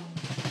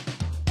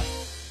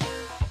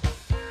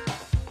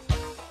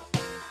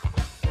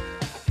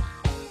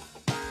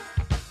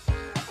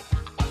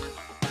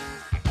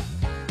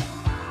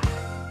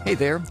Hey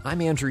there,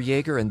 I'm Andrew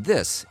Yeager, and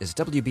this is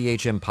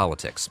WBHM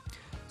Politics.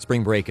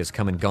 Spring break has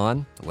come and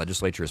gone, the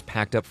legislature is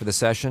packed up for the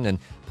session, and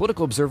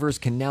political observers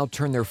can now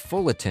turn their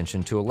full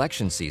attention to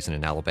election season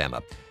in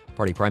Alabama.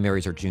 Party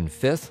primaries are June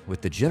 5th,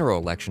 with the general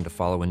election to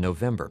follow in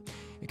November.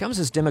 It comes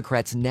as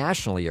Democrats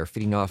nationally are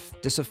feeding off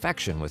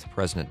disaffection with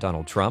President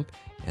Donald Trump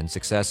and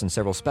success in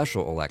several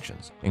special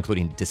elections,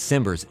 including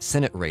December's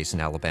Senate race in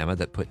Alabama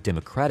that put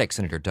Democratic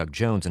Senator Doug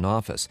Jones in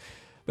office.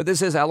 But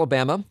this is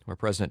Alabama, where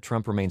President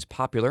Trump remains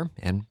popular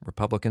and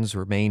Republicans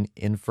remain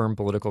in firm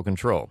political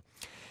control.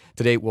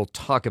 Today, we'll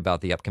talk about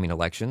the upcoming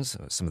elections,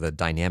 some of the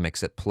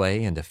dynamics at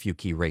play, and a few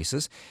key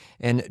races.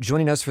 And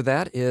joining us for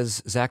that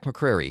is Zach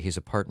McCrary. He's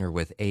a partner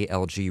with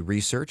ALG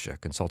Research, a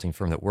consulting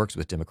firm that works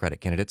with Democratic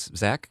candidates.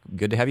 Zach,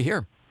 good to have you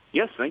here.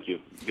 Yes, thank you.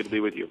 Good to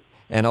be with you.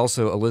 And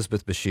also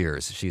Elizabeth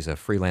Beshears. She's a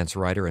freelance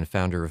writer and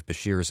founder of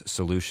Beshears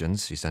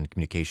Solutions. She's done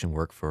communication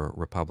work for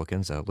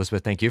Republicans.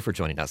 Elizabeth, thank you for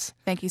joining us.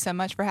 Thank you so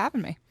much for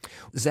having me.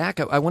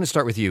 Zach, I want to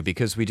start with you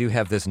because we do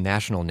have this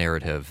national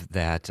narrative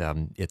that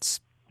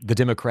it's the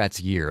Democrats'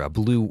 year, a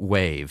blue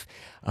wave.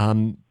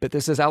 But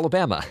this is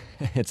Alabama.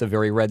 It's a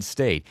very red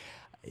state.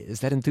 Is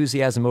that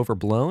enthusiasm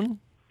overblown?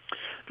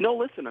 No,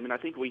 listen, I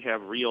think we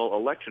have real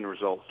election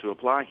results to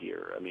apply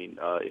here.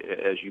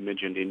 As you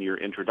mentioned in your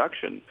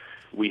introduction,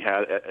 we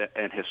had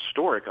an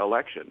historic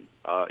election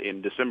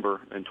in December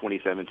in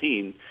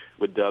 2017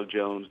 with Doug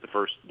Jones, the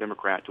first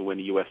Democrat to win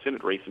the U.S.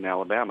 Senate race in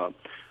Alabama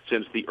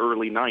since the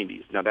early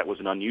 90s. Now, that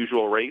was an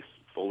unusual race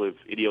full of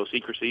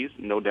idiosyncrasies,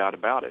 no doubt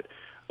about it.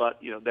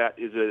 But, that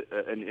is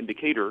an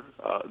indicator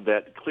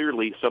that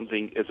clearly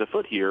something is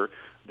afoot here.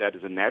 That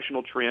is a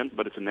national trend,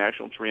 but it's a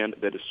national trend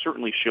that is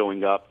certainly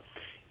showing up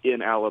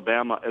in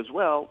Alabama as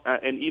well.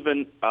 And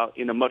even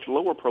in a much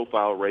lower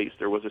profile race,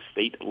 there was a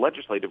state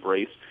legislative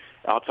race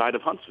outside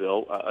of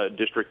Huntsville, a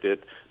district that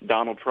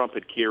Donald Trump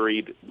had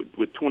carried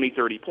with 20,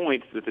 30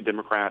 points, that the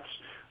Democrats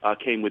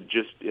came with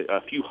just a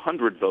few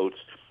hundred votes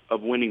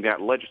of winning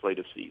that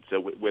legislative seat.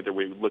 So whether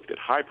we looked at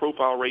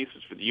high-profile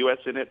races for the U.S.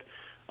 Senate,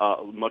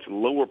 much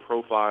lower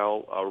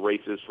profile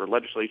races for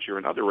legislature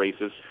and other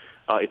races,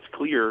 it's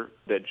clear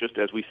that just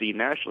as we see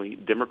nationally,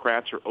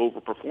 Democrats are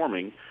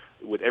overperforming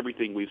with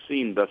everything we've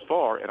seen thus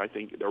far. And I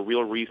think a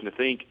real reason to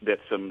think that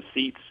some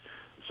seats,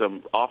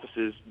 some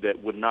offices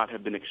that would not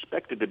have been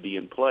expected to be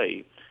in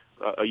play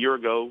a year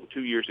ago,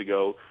 2 years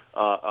ago,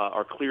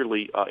 are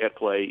clearly at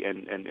play,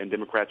 and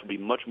Democrats will be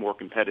much more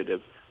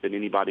competitive than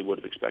anybody would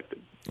have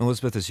expected.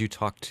 Elizabeth, as you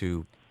talk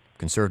to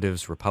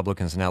conservatives,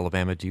 Republicans in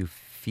Alabama, do you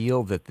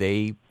feel that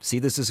they see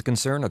this as a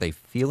concern? Are they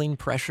feeling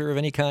pressure of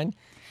any kind?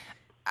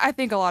 I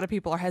think a lot of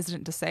people are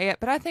hesitant to say it,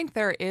 but I think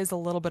there is a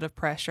little bit of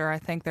pressure. I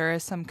think there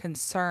is some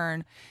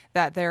concern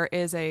that there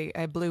is a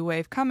blue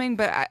wave coming,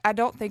 but I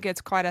don't think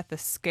it's quite at the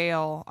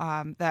scale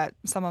that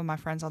some of my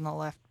friends on the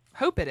left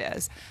hope it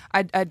is.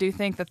 I do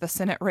think that the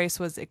Senate race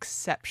was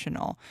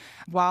exceptional.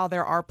 While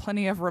there are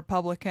plenty of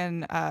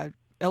Republican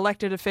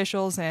elected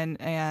officials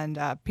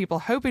and people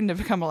hoping to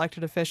become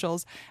elected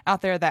officials out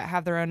there that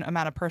have their own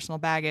amount of personal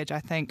baggage, I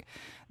think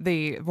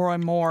the Roy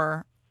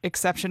Moore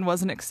exception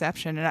was an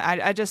exception. And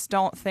I just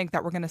don't think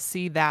that we're going to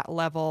see that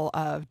level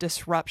of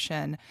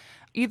disruption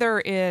either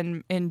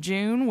in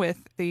June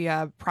with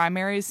the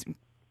primaries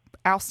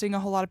ousting a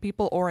whole lot of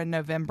people, or in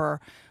November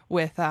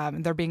with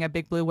there being a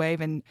big blue wave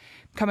and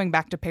coming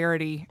back to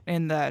parity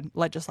in the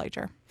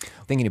legislature.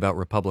 Thinking about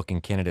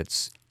Republican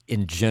candidates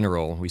in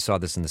general, we saw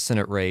this in the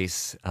Senate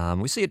race.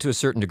 We see it to a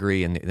certain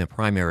degree in the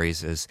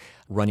primaries as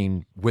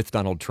running with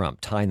Donald Trump,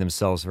 tying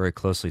themselves very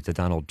closely to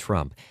Donald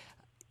Trump.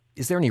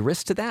 Is there any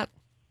risk to that?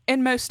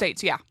 In most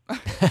states, yeah.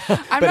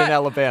 But in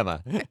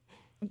Alabama?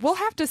 We'll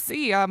have to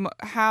see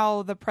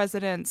how the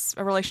president's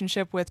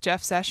relationship with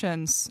Jeff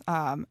Sessions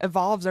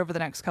evolves over the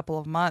next couple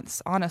of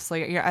months.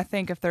 Honestly, I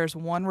think if there's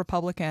one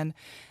Republican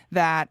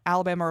that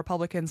Alabama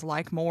Republicans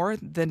like more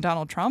than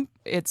Donald Trump,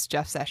 it's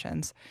Jeff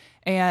Sessions.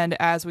 And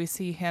as we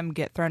see him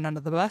get thrown under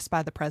the bus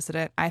by the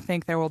president, I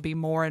think there will be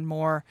more and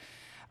more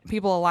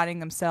people aligning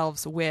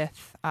themselves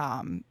with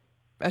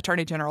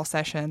Attorney General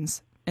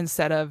Sessions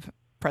instead of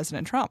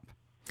President Trump.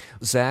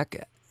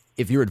 Zach,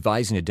 if you're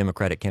advising a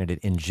Democratic candidate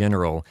in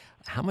general,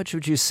 how much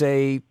would you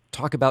say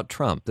talk about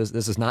Trump?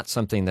 This is not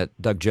something that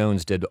Doug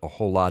Jones did a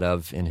whole lot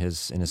of in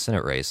his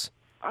Senate race.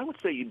 I would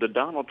say the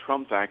Donald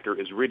Trump factor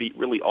is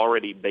really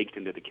already baked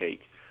into the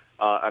cake.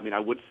 I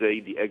would say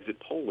the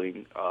exit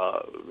polling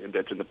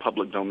that's in the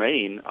public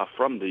domain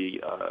from the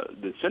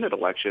Senate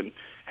election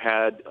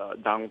had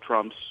Donald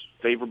Trump's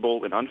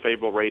favorable and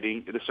unfavorable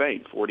rating the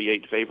same,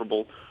 48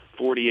 favorable,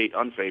 48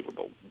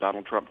 unfavorable.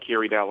 Donald Trump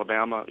carried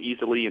Alabama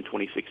easily in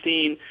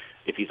 2016.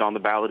 If he's on the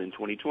ballot in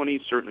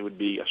 2020, certainly would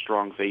be a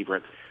strong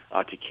favorite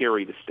to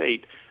carry the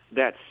state.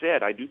 That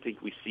said, I do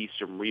think we see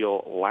some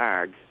real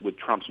lag with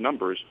Trump's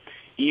numbers,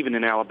 even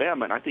in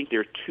Alabama. And I think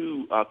there are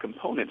two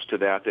components to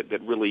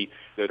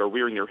that are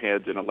rearing their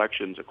heads in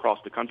elections across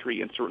the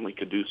country and certainly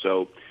could do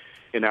so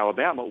in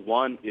Alabama.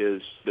 One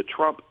is that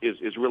Trump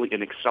is really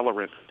an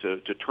accelerant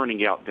to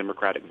turning out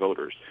Democratic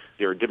voters.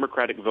 There are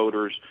Democratic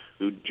voters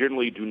who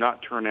generally do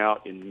not turn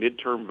out in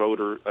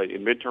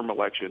midterm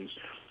elections,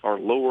 are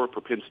lower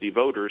propensity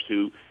voters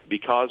who,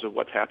 because of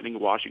what's happening in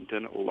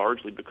Washington,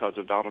 largely because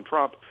of Donald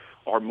Trump,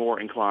 are more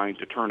inclined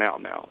to turn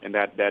out now. And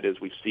that is,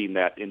 we've seen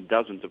that in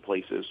dozens of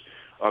places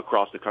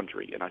across the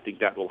country, and I think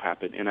that will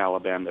happen in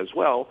Alabama as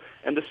well.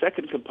 And the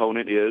second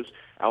component is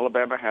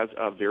Alabama has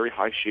a very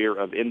high share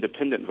of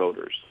independent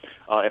voters,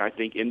 and I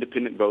think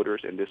independent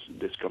voters, and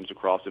this comes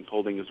across in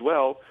polling as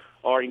well,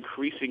 are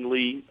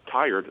increasingly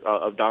tired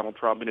of Donald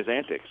Trump and his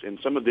antics. And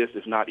some of this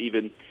is not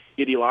even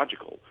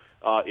ideological.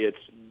 It's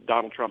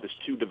Donald Trump is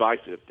too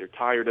divisive. They're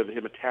tired of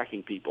him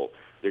attacking people.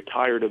 They're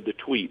tired of the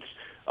tweets.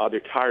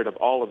 They're tired of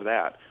all of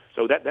that.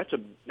 So that's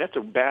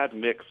a bad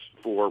mix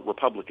for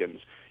Republicans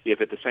if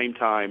at the same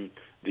time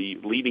the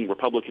leading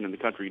Republican in the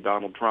country,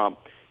 Donald Trump,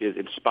 is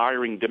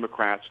inspiring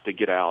Democrats to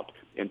get out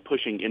and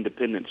pushing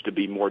independents to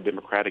be more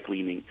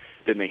Democratic-leaning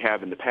than they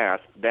have in the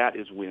past. That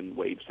is when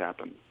waves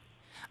happen.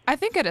 I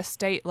think at a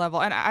state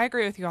level, and I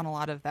agree with you on a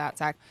lot of that,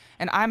 Zach,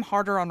 and I'm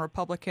harder on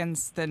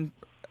Republicans than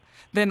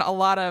a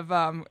lot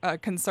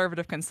of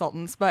conservative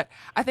consultants. But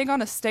I think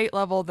on a state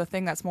level, the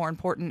thing that's more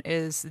important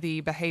is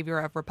the behavior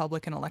of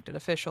Republican elected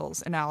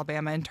officials in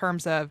Alabama in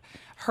terms of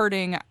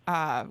hurting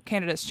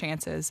candidates'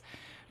 chances.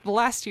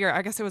 Last year,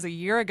 I guess it was a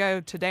year ago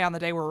today on the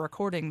day we're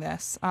recording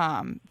this,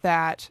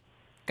 that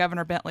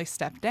Governor Bentley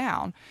stepped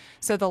down.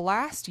 So the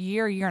last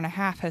year and a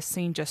half has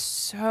seen just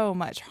so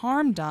much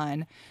harm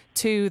done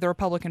to the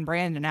Republican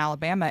brand in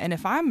Alabama. And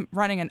if I'm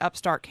running an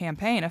upstart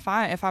campaign, if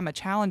I'm a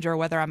challenger,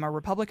 whether I'm a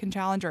Republican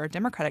challenger or a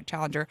Democratic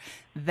challenger,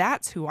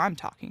 that's who I'm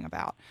talking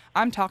about.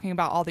 I'm talking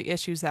about all the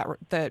issues that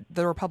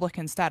the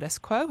Republican status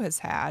quo has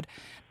had.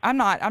 I'm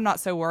not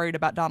so worried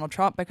about Donald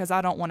Trump because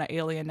I don't want to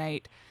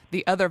alienate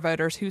the other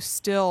voters who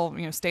still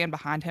stand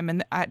behind him.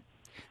 And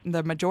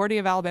the majority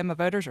of Alabama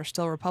voters are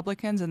still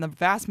Republicans, and the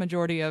vast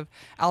majority of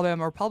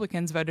Alabama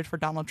Republicans voted for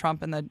Donald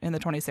Trump in the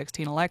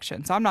 2016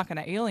 election. So I'm not going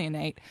to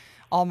alienate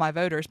all my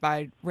voters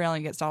by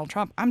railing against Donald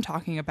Trump. I'm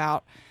talking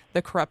about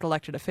the corrupt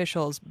elected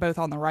officials, both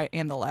on the right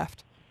and the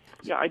left.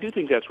 Yeah, I do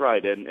think that's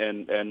right,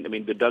 and I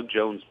mean the Doug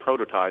Jones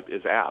prototype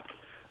is apt.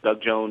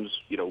 Doug Jones,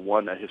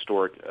 won a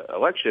historic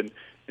election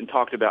and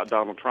talked about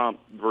Donald Trump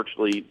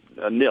virtually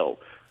nil.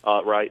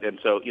 Right, and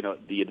so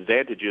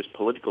the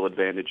political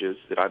advantages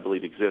that I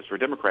believe exist for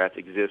Democrats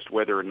exist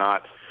whether or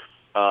not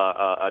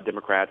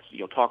Democrats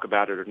talk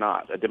about it or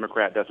not. A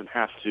Democrat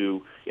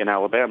in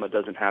Alabama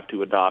doesn't have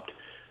to adopt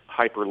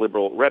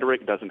hyper-liberal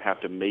rhetoric, doesn't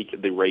have to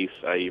make the race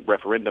a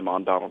referendum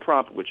on Donald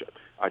Trump, which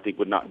I think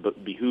would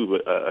not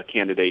behoove a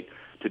candidate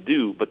to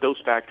do. But those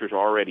factors are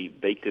already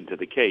baked into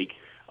the cake,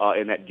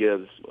 and that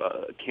gives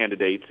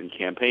candidates and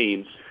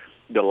campaigns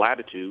the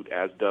latitude,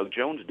 as Doug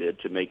Jones did,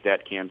 to make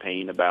that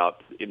campaign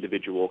about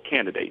individual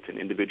candidates and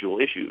individual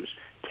issues,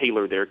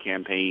 tailor their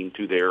campaign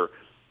to the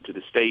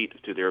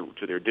state, to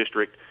their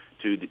district,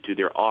 to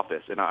their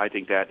office, and I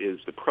think that is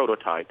the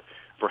prototype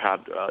for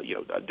how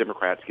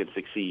Democrats can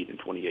succeed in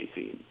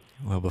 2018.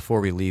 Well, before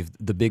we leave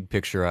the big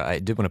picture, I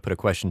did want to put a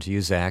question to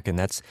you, Zach, and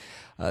that's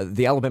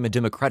the Alabama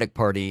Democratic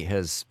Party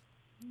has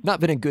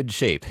not been in good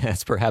shape.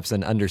 That's perhaps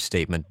an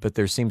understatement, but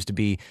there seems to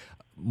be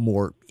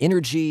more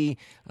energy,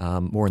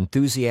 more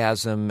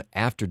enthusiasm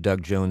after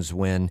Doug Jones'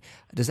 win.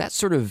 Does that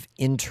sort of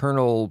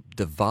internal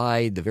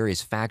divide, the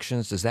various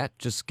factions, does that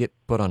just get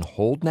put on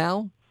hold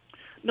now?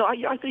 No,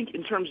 I think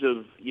in terms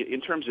of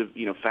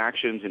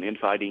factions and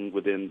infighting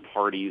within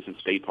parties and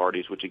state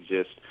parties which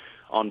exist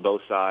on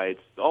both sides,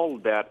 all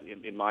of that,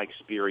 in my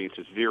experience,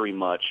 is very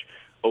much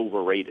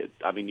overrated.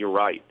 I mean, you're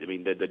right. I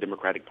mean, the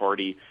Democratic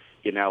Party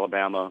in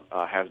Alabama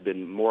has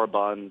been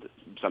moribund.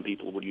 Some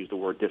people would use the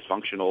word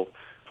dysfunctional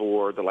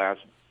for the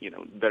last,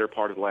 better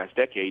part of the last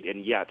decade,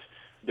 and yet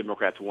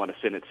Democrats won a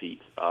Senate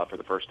seat for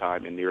the first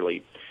time in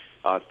nearly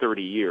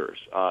 30 years.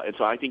 And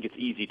so I think it's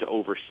easy to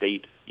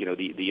overstate,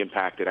 the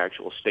impact that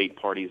actual state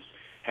parties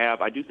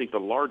have. I do think the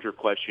larger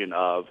question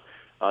of,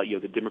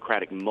 the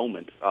Democratic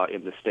moment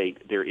in the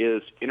state, there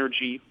is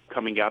energy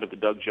coming out of the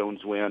Doug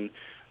Jones win,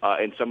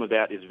 and some of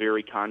that is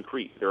very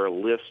concrete. There are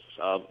lists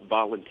of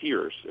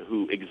volunteers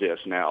who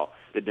exist now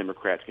that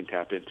Democrats can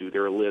tap into.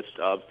 There are lists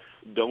of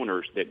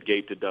donors that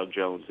gave to Doug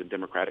Jones and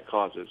Democratic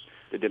causes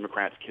that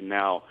Democrats can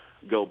now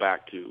go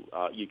back to.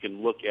 You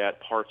can look at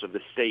parts of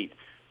the state.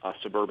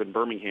 Suburban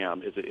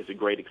Birmingham is a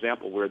great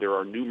example where there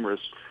are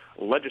numerous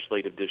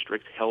legislative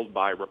districts held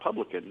by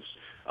Republicans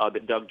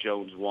that Doug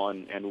Jones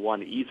won and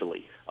won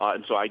easily.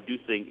 And so I do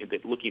think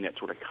that looking at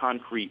sort of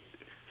concrete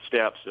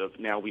steps of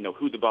now we know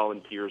who the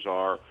volunteers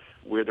are,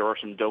 where there are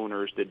some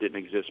donors that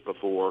didn't exist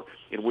before,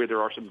 and where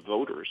there are some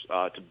voters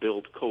to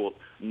build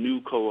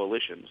new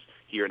coalitions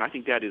here. And I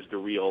think that is the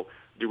real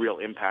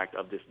impact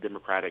of this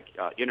Democratic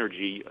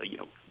energy,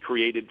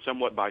 created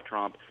somewhat by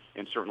Trump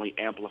and certainly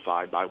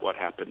amplified by what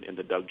happened in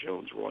the Doug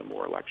Jones Roy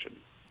Moore election.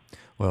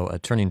 Well,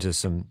 turning to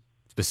some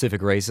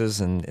specific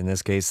races, and in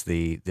this case,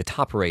 the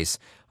top race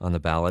on the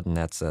ballot, and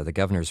that's the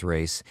governor's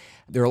race.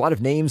 There are a lot of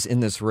names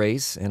in this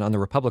race, and on the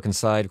Republican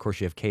side, of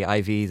course, you have Kay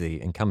Ivey,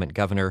 the incumbent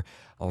governor,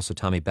 also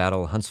Tommy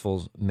Battle,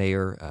 Huntsville's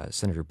mayor,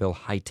 Senator Bill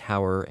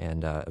Hightower,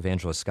 and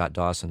Evangelist Scott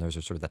Dawson. Those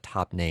are sort of the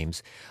top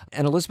names.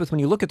 And Elizabeth, when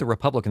you look at the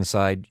Republican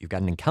side, you've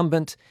got an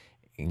incumbent.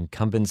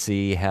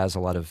 Incumbency has a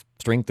lot of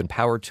strength and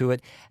power to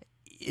it.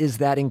 Is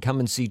that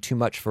incumbency too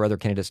much for other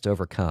candidates to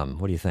overcome?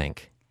 What do you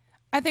think?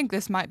 I think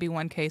this might be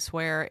one case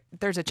where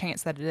there's a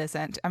chance that it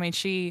isn't. I mean,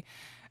 she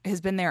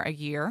has been there a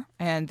year,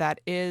 and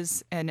that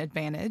is an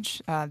advantage.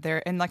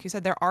 And like you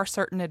said, there are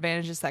certain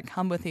advantages that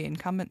come with the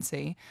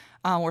incumbency.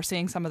 We're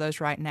seeing some of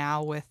those right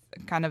now with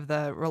kind of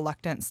the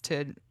reluctance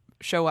to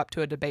show up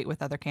to a debate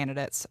with other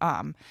candidates.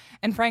 And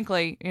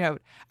frankly,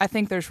 I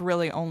think there's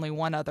really only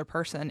one other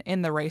person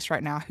in the race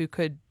right now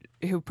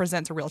who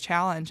presents a real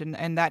challenge,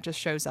 and that just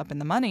shows up in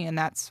the money, and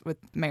that's with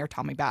Mayor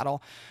Tommy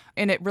Battle.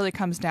 And it really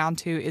comes down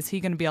to, is he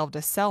going to be able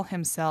to sell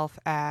himself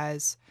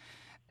as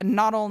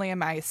not only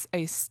am I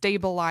a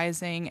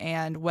stabilizing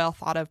and well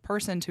thought of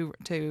person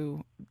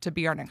to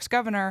be our next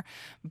governor,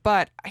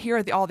 but here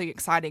are all the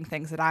exciting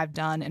things that I've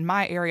done in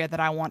my area that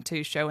I want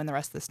to show in the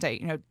rest of the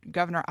state.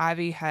 Governor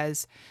Ivey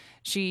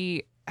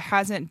she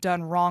hasn't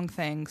done wrong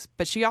things,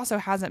 but she also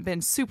hasn't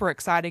been super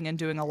exciting and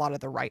doing a lot of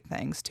the right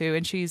things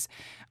too.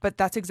 But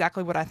that's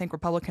exactly what I think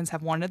Republicans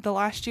have wanted the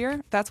last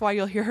year. That's why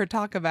you'll hear her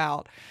talk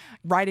about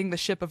righting the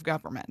ship of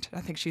government.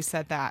 I think she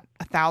said that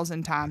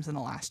 1,000 times in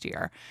the last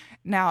year.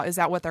 Now, is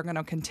that what they're going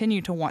to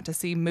continue to want to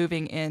see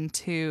moving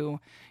into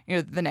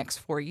the next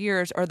 4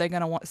 years? Or are they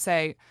going to want to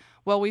say,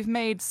 well, we've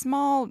made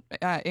small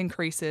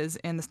increases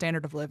in the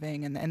standard of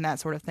living and that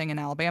sort of thing in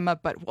Alabama,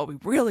 but what we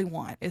really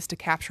want is to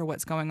capture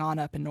what's going on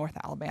up in North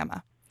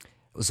Alabama.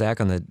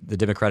 Zach, on the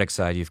Democratic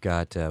side, you've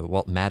got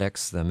Walt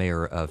Maddox, the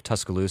mayor of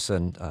Tuscaloosa,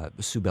 and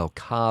Sue Bell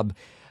Cobb,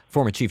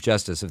 former Chief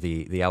Justice of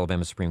the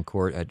Alabama Supreme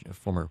Court,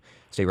 former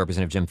State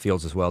Representative Jim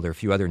Fields as well. There are a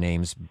few other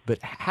names. But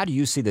how do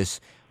you see this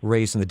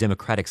race on the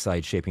Democratic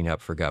side shaping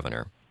up for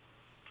governor?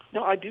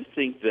 No, I do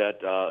think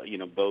that,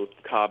 both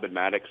Cobb and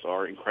Maddox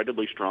are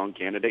incredibly strong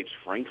candidates,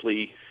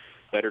 frankly,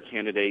 better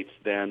candidates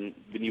than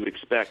you would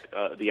expect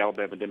the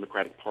Alabama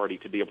Democratic Party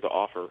to be able to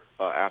offer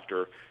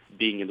after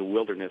being in the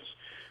wilderness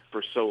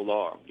for so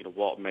long.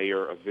 Walt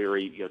Mayer, a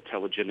very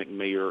telegenic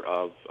mayor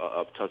of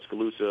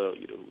Tuscaloosa,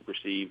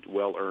 received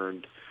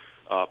well-earned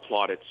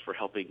plaudits for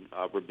helping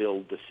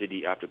rebuild the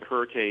city after the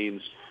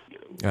hurricanes.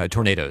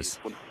 Tornadoes.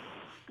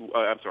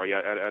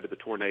 Out of the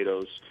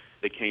tornadoes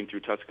that came through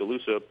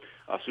Tuscaloosa.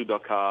 Sue Bell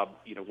Cobb,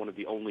 one of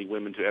the only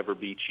women to ever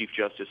be Chief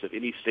Justice of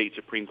any state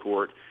Supreme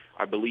Court,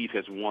 I believe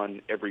has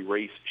won every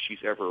race she's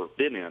ever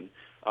been in.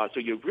 So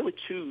you have really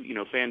two,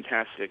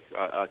 fantastic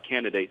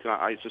candidates.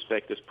 I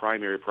suspect this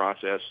primary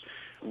process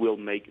will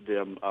make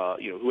them,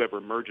 whoever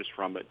emerges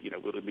from it,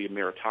 will be a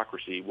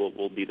meritocracy,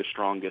 will be the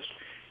strongest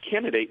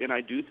candidate. And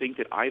I do think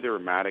that either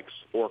Maddox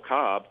or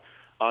Cobb,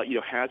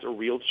 has a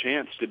real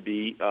chance to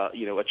be,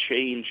 a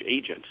change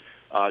agent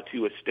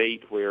to a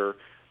state where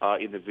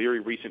in the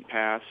very recent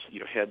past,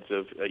 heads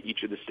of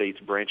each of the state's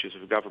branches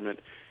of government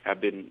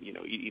have been,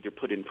 either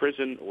put in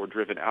prison or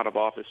driven out of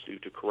office due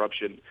to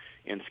corruption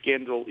and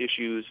scandal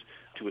issues,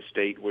 to a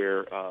state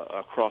where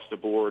across the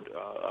board,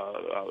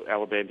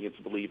 Alabamians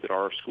believe that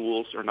our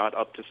schools are not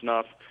up to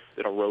snuff,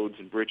 that our roads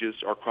and bridges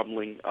are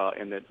crumbling,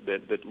 and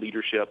that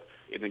leadership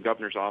in the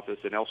governor's office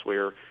and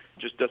elsewhere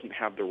just doesn't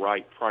have the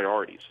right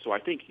priorities. So I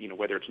think,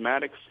 whether it's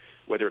Maddox,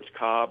 whether it's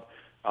Cobb,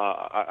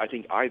 I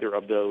think either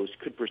of those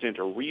could present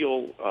a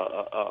real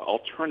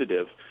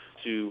alternative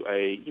to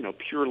a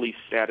purely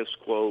status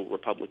quo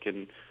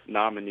Republican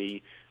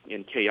nominee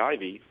in Kay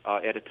Ivey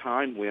at a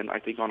time when I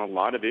think on a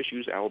lot of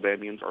issues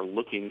Alabamians are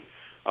looking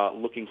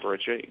for a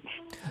change.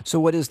 So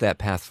what is that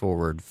path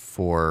forward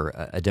for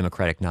a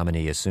Democratic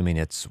nominee, assuming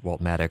it's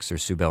Walt Maddox or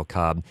Sue Bell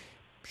Cobb?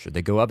 Should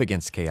they go up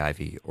against Kay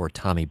Ivey or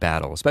Tommy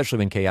Battle, especially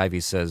when Kay Ivey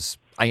says,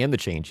 I am the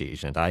change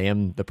agent. I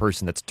am the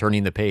person that's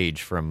turning the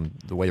page from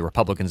the way the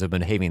Republicans have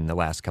been behaving the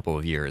last couple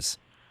of years?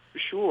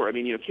 Sure. I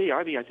mean, Kay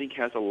Ivey, I think,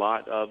 has a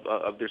lot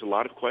of there's a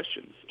lot of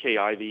questions. Kay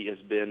Ivey has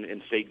been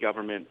in state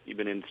government,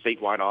 been in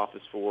statewide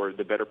office for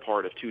the better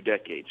part of 2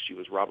 decades. She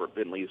was Robert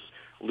Bentley's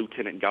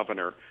lieutenant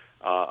governor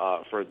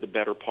for the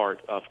better part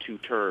of 2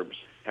 terms,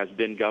 has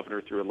been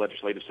governor through a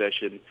legislative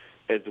session,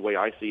 as the way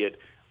I see it,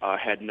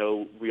 had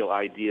no real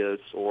ideas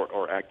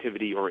or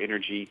activity or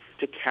energy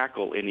to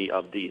tackle any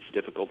of these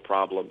difficult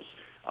problems,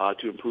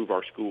 to improve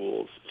our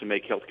schools, to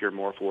make healthcare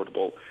more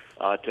affordable,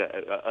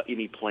 to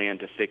any plan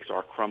to fix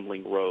our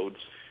crumbling roads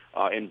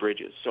and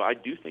bridges. So I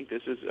do think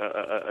this is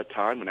a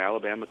time when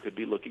Alabama could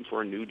be looking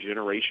for a new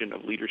generation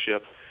of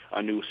leadership,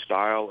 a new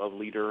style of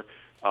leader,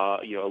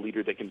 a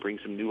leader that can bring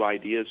some new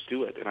ideas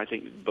to it. And I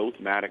think both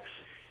Maddox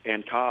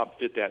and Cobb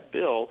fit that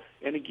bill.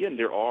 And again,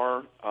 there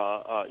are,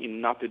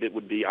 not that it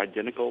would be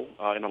identical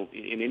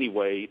in any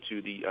way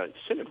to the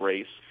Senate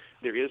race,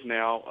 there is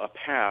now a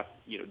path,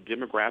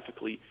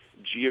 demographically,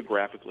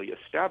 geographically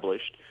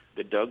established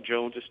that Doug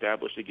Jones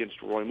established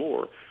against Roy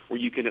Moore, where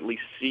you can at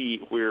least see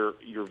where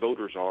your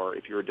voters are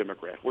if you're a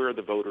Democrat. Where are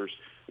the voters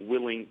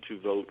willing to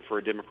vote for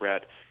a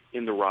Democrat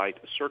in the right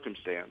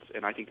circumstance?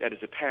 And I think that is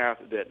a path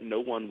that no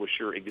one was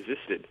sure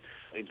existed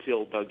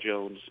until Doug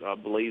Jones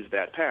blazed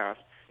that path,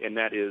 and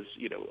that is,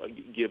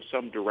 give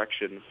some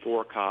direction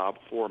for Cobb,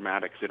 for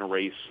Maddox in a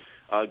race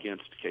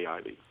against Kay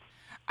Ivey.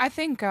 I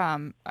think,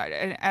 and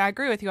I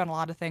agree with you on a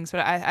lot of things,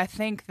 but I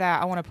think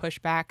that I want to push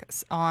back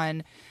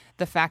on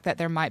the fact that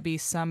there might be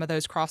some of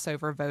those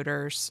crossover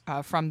voters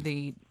from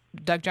the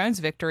Doug Jones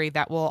victory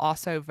that will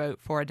also vote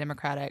for a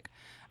Democratic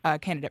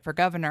candidate for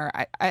governor.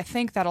 I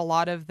think that a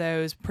lot of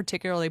those,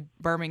 particularly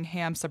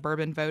Birmingham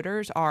suburban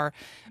voters, are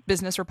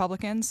business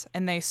Republicans,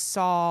 and they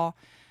saw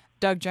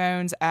Doug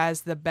Jones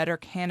as the better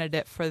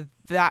candidate for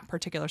that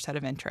particular set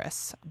of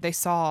interests. They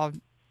saw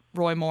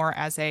Roy Moore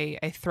as a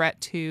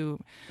threat to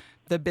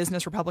the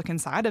business Republican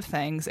side of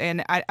things.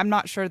 And I'm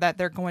not sure that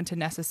they're going to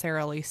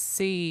necessarily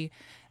see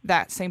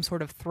that same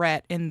sort of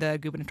threat in the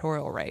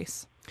gubernatorial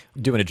race.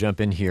 Do want to jump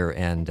in here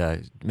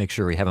and make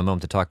sure we have a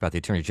moment to talk about the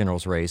Attorney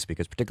General's race,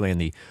 because particularly on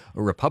the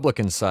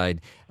Republican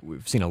side,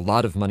 we've seen a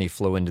lot of money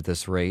flow into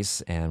this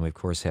race. And we, of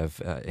course,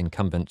 have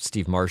incumbent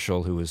Steve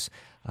Marshall, who was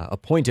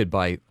appointed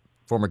by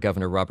former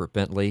Governor Robert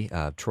Bentley.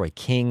 Troy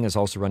King is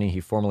also running.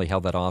 He formerly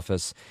held that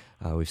office.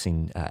 We've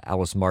seen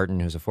Alice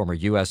Martin, who's a former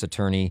U.S.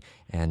 attorney,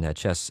 and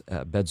Chess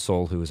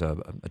Bedsole, who is an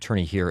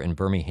attorney here in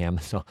Birmingham.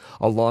 So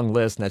a long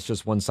list, and that's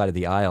just one side of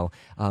the aisle.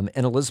 And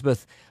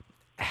Elizabeth,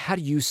 how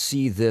do you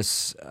see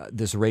this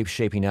race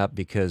shaping up?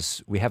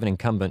 Because we have an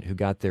incumbent who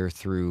got there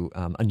through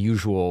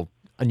unusual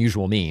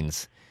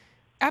means.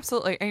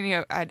 Absolutely.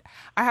 And,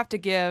 I have to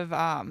give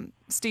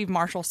Steve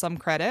Marshall some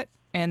credit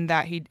in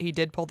that he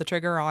did pull the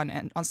trigger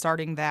on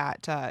starting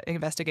that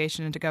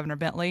investigation into Governor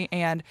Bentley.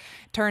 And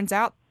turns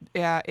out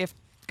if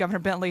Governor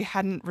Bentley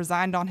hadn't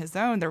resigned on his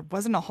own, there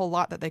wasn't a whole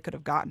lot that they could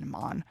have gotten him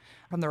on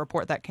from the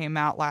report that came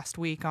out last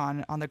week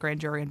on the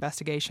grand jury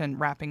investigation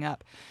wrapping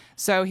up.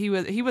 So he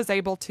was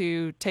able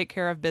to take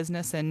care of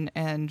business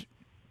and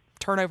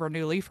turn over a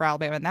new leaf for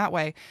Alabama in that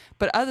way.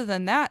 But other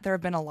than that, there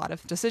have been a lot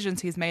of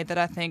decisions he's made that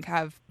I think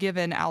have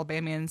given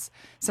Alabamians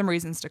some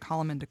reasons to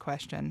call him into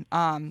question.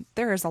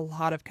 There is a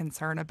lot of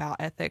concern about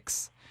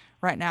ethics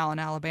right now in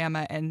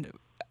Alabama, and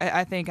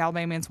I think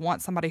Alabamians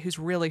want somebody who's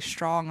really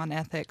strong on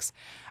ethics.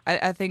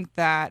 I think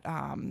that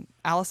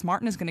Alice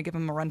Martin is going to give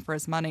him a run for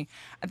his money.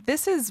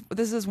 This is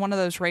one of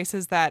those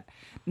races that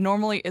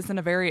normally isn't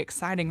a very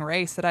exciting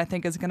race that I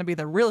think is going to be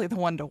really the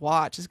one to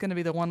watch. It's going to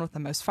be the one with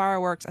the most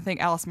fireworks. I think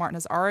Alice Martin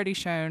has already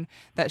shown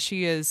that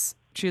she is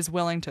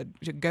willing to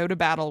go to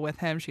battle with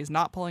him. She's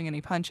not pulling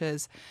any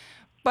punches.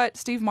 But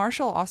Steve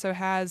Marshall also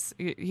has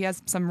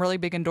some really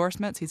big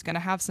endorsements. He's going to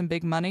have some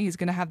big money. He's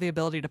going to have the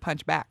ability to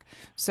punch back.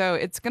 So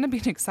it's going to be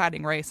an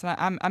exciting race, and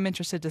I'm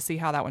interested to see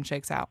how that one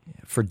shakes out.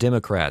 For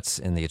Democrats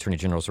in the Attorney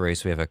General's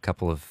race, we have a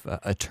couple of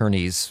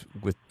attorneys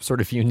with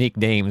sort of unique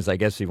names, I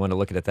guess if you want to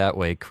look at it that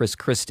way. Chris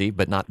Christie,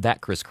 but not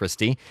that Chris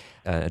Christie,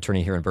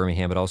 attorney here in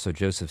Birmingham, but also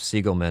Joseph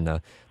Siegelman,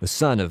 the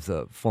son of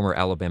the former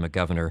Alabama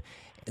governor.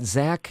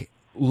 Zach,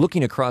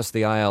 looking across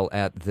the aisle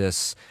at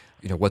this,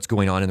 what's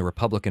going on in the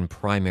Republican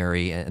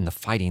primary and the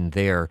fighting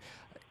there,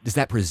 does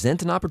that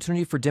present an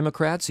opportunity for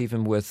Democrats,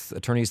 even with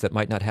attorneys that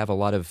might not have a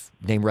lot of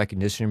name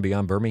recognition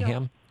beyond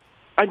Birmingham?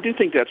 I do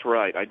think that's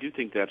right. I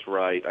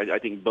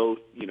think both,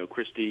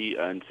 Christie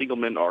and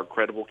Siegelman are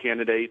credible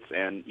candidates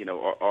and,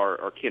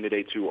 are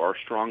candidates who are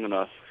strong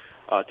enough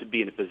to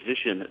be in a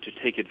position to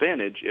take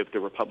advantage if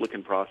the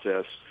Republican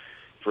process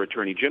for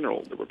Attorney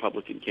General, the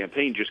Republican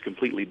campaign, just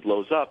completely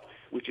blows up,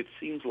 which it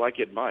seems like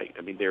it might.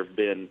 I mean, there have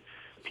been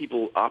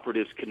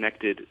operatives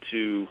connected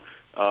to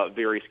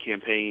various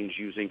campaigns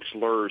using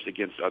slurs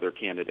against other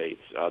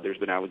candidates. There's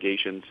been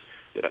allegations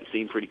that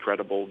seem pretty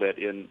credible that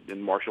in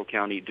Marshall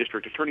County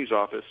District Attorney's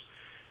Office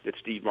that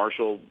Steve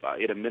Marshall,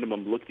 at a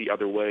minimum, looked the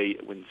other way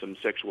when some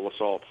sexual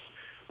assaults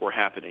were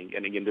happening.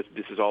 And again,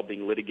 this is all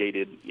being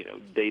litigated,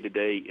 day to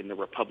day in the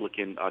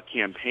Republican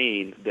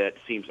campaign that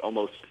seems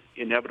almost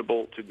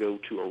inevitable to go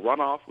to a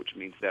runoff, which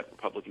means that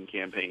Republican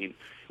campaign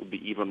will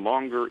be even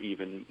longer,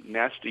 even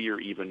nastier,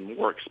 even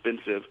more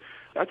expensive.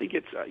 I think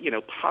it's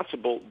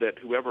possible that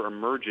whoever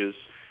emerges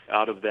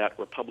out of that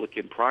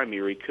Republican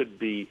primary could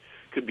be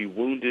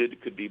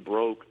wounded, could be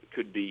broke,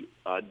 could be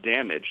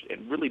damaged,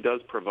 and really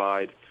does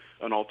provide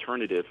an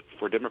alternative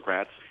for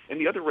Democrats. And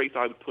the other race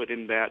I would put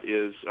in that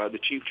is the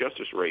Chief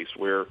Justice race,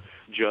 where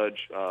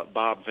Judge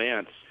Bob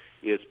Vance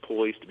is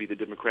poised to be the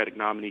Democratic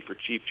nominee for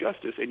Chief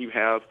Justice, and you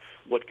have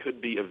what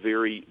could be a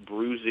very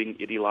bruising,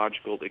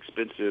 ideological,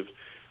 expensive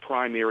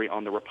primary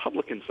on the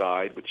Republican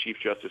side, with Chief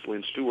Justice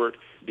Lynn Stewart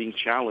being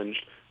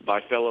challenged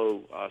by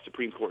fellow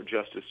Supreme Court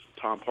Justice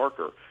Tom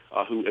Parker,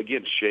 who,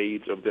 again,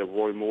 shades of the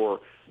Roy Moore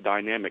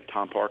dynamic.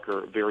 Tom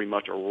Parker, very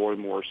much a Roy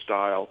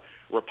Moore-style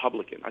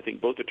Republican. I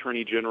think both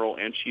Attorney General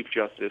and Chief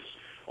Justice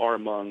are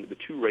among the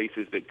two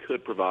races that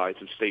could provide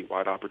some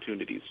statewide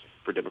opportunities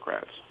for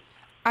Democrats.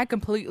 I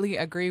completely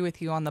agree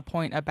with you on the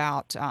point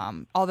about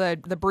all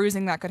the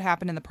bruising that could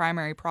happen in the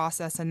primary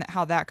process and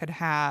how that could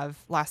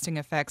have lasting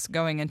effects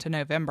going into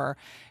November.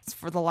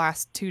 For the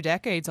last 2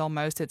 decades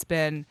almost, it's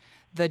been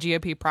the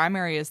GOP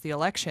primary is the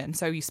election,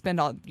 so you spend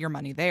all your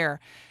money there.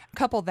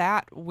 Couple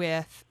that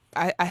with,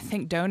 I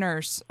think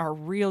donors are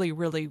really,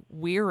 really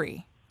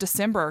weary.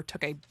 December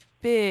took a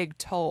big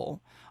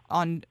toll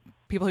on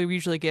people who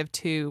usually give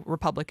to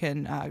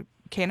Republican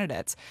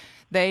candidates.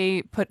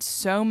 They put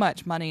so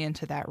much money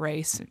into that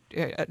race,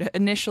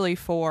 initially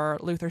for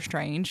Luther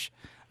Strange,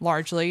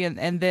 largely,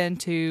 and then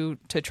to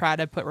try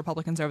to put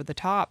Republicans over the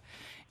top.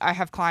 I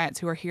have clients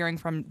who are hearing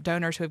from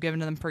donors who have given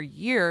to them for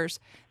years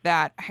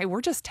that, hey,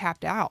 we're just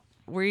tapped out.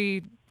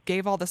 We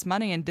gave all this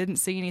money and didn't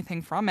see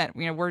anything from it.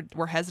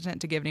 We're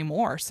hesitant to give any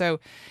more. So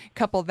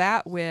couple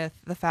that with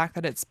the fact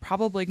that it's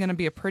probably going to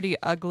be a pretty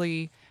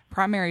ugly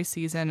primary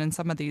season in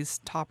some of these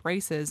top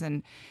races,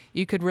 and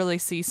you could really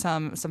see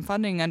some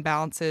funding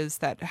imbalances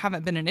that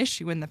haven't been an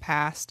issue in the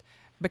past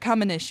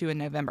become an issue in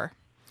November.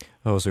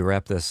 Oh, as we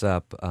wrap this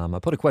up, I'll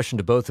put a question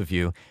to both of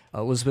you.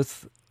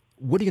 Elizabeth,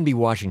 what are you going to be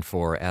watching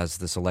for as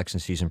this election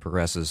season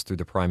progresses through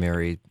the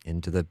primary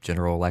into the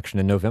general election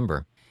in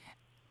November?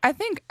 I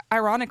think,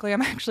 ironically,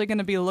 I'm actually going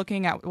to be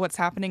looking at what's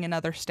happening in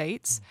other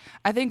states.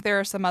 I think there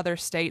are some other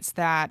states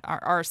that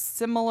are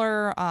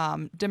similar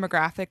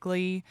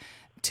demographically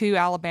to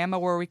Alabama,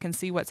 where we can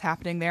see what's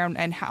happening there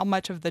and how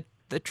much of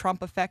the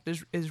Trump effect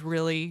is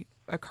really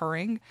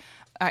occurring.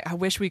 I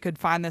wish we could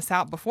find this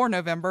out before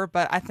November,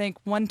 but I think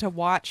one to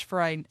watch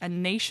for a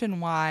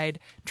nationwide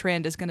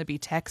trend is going to be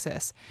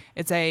Texas.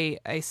 It's a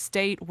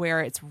state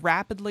where it's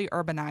rapidly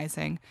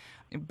urbanizing,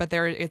 but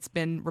it's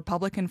been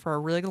Republican for a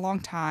really long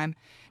time.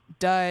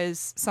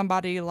 Does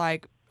somebody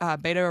like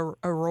Beto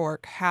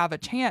O'Rourke have a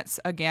chance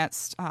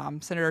against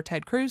Senator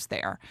Ted Cruz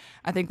there?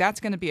 I think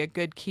that's going to be a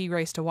good key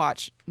race to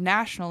watch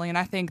nationally, and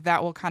I think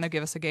that will kind of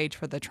give us a gauge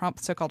for the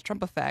so-called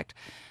Trump effect.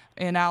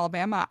 In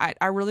Alabama,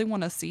 I really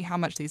want to see how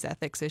much these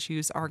ethics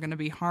issues are going to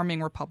be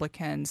harming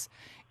Republicans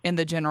in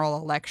the general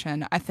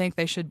election. I think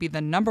they should be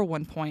the number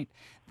one point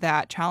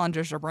that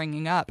challengers are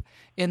bringing up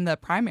in the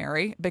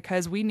primary,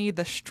 because we need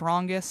the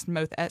strongest,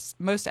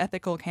 most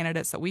ethical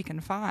candidates that we can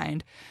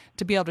find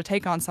to be able to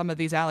take on some of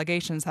these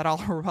allegations that all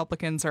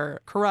Republicans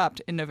are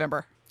corrupt in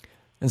November.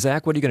 And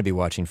Zach, what are you going to be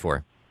watching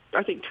for?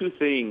 I think two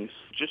things: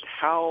 just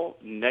how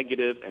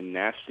negative and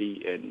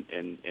nasty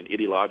and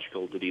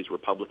ideological do these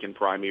Republican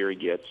primary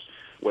gets,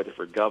 whether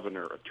for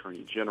governor,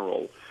 attorney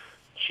general,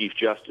 chief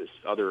justice,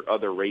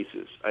 other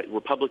races.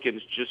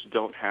 Republicans just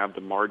don't have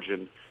the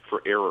margin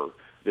for error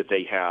that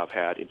they have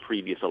had in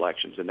previous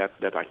elections, and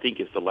that I think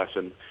is the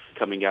lesson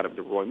coming out of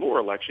the Roy Moore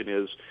election.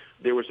 Is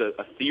there was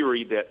a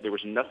theory that there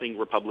was nothing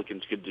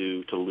Republicans could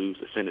do to lose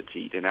the Senate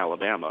seat in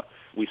Alabama.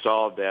 We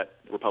saw that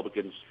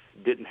Republicans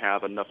didn't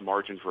have enough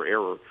margin for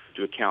error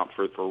to account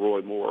for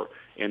Roy Moore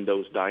and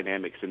those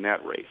dynamics in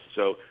that race.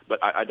 So, but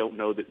I don't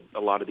know that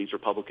a lot of these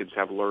Republicans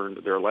have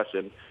learned their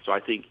lesson. So I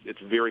think it's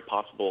very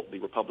possible the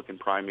Republican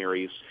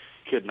primaries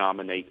could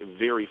nominate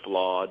very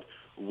flawed,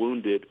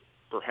 wounded,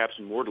 perhaps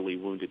mortally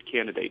wounded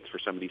candidates for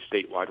some of these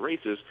statewide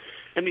races.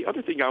 And the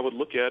other thing I would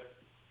look at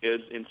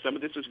is, and some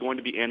of this is going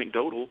to be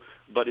anecdotal,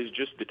 but is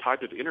just the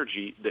type of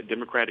energy that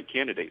Democratic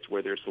candidates,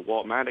 whether it's the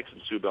Walt Maddox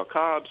and Sue Bell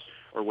Cobbs,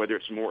 or whether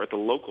it's more at the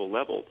local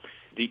level,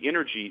 the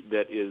energy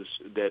that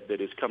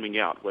is coming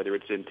out, whether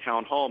it's in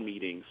town hall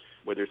meetings,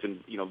 whether it's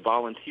in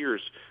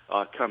volunteers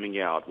coming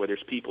out, whether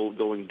it's people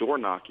going door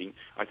knocking.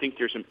 I think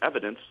there's some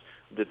evidence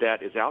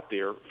that is out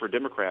there for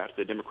Democrats,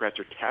 that Democrats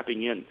are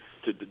tapping in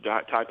to the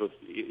type of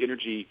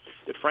energy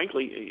that,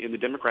 frankly, in the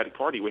Democratic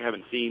Party we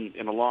haven't seen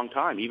in a long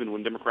time, even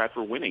when Democrats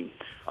were winning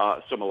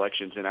some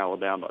elections in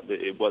Alabama.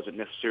 It wasn't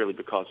necessarily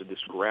because of this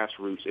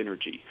grassroots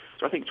energy.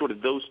 So I think sort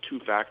of those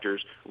two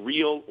factors,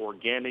 real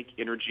organic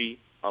energy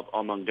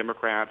among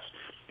Democrats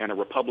and a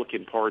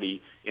Republican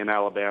Party in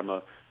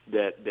Alabama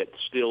that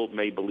still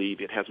may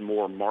believe it has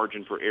more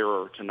margin for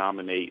error to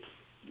nominate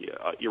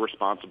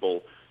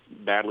irresponsible,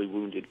 badly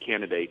wounded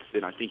candidates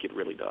than I think it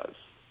really does.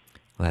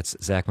 Well, that's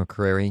Zach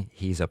McCrary.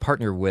 He's a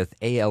partner with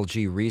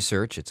ALG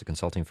Research. It's a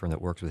consulting firm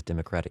that works with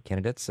Democratic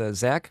candidates.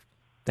 Zach,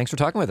 thanks for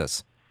talking with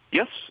us.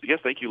 Yes,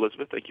 thank you,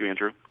 Elizabeth. Thank you,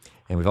 Andrew.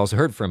 And we've also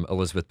heard from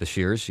Elizabeth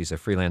Beshears. She's a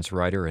freelance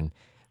writer and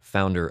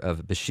founder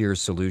of Beshears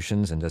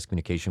Solutions and does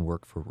communication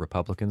work for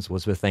Republicans.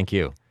 Elizabeth, thank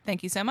you.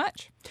 Thank you so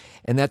much.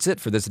 And that's it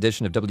for this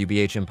edition of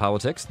WBHM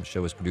Politics. The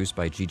show is produced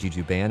by Gigi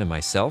Duban and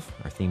myself.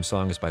 Our theme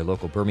song is by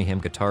local Birmingham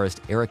guitarist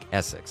Eric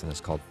Essex, and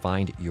it's called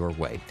Find Your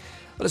Way.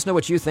 Let us know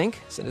what you think.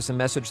 Send us a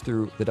message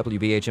through the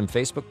WBHM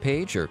Facebook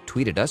page or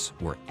tweet at us.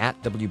 We're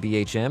at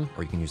WBHM,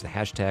 or you can use the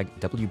hashtag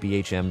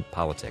WBHM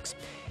Politics.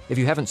 If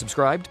you haven't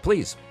subscribed,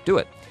 please do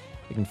it.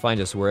 You can find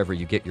us wherever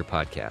you get your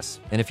podcasts.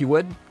 And if you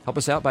would, help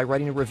us out by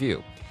writing a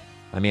review.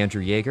 I'm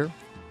Andrew Yeager.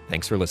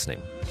 Thanks for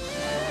listening.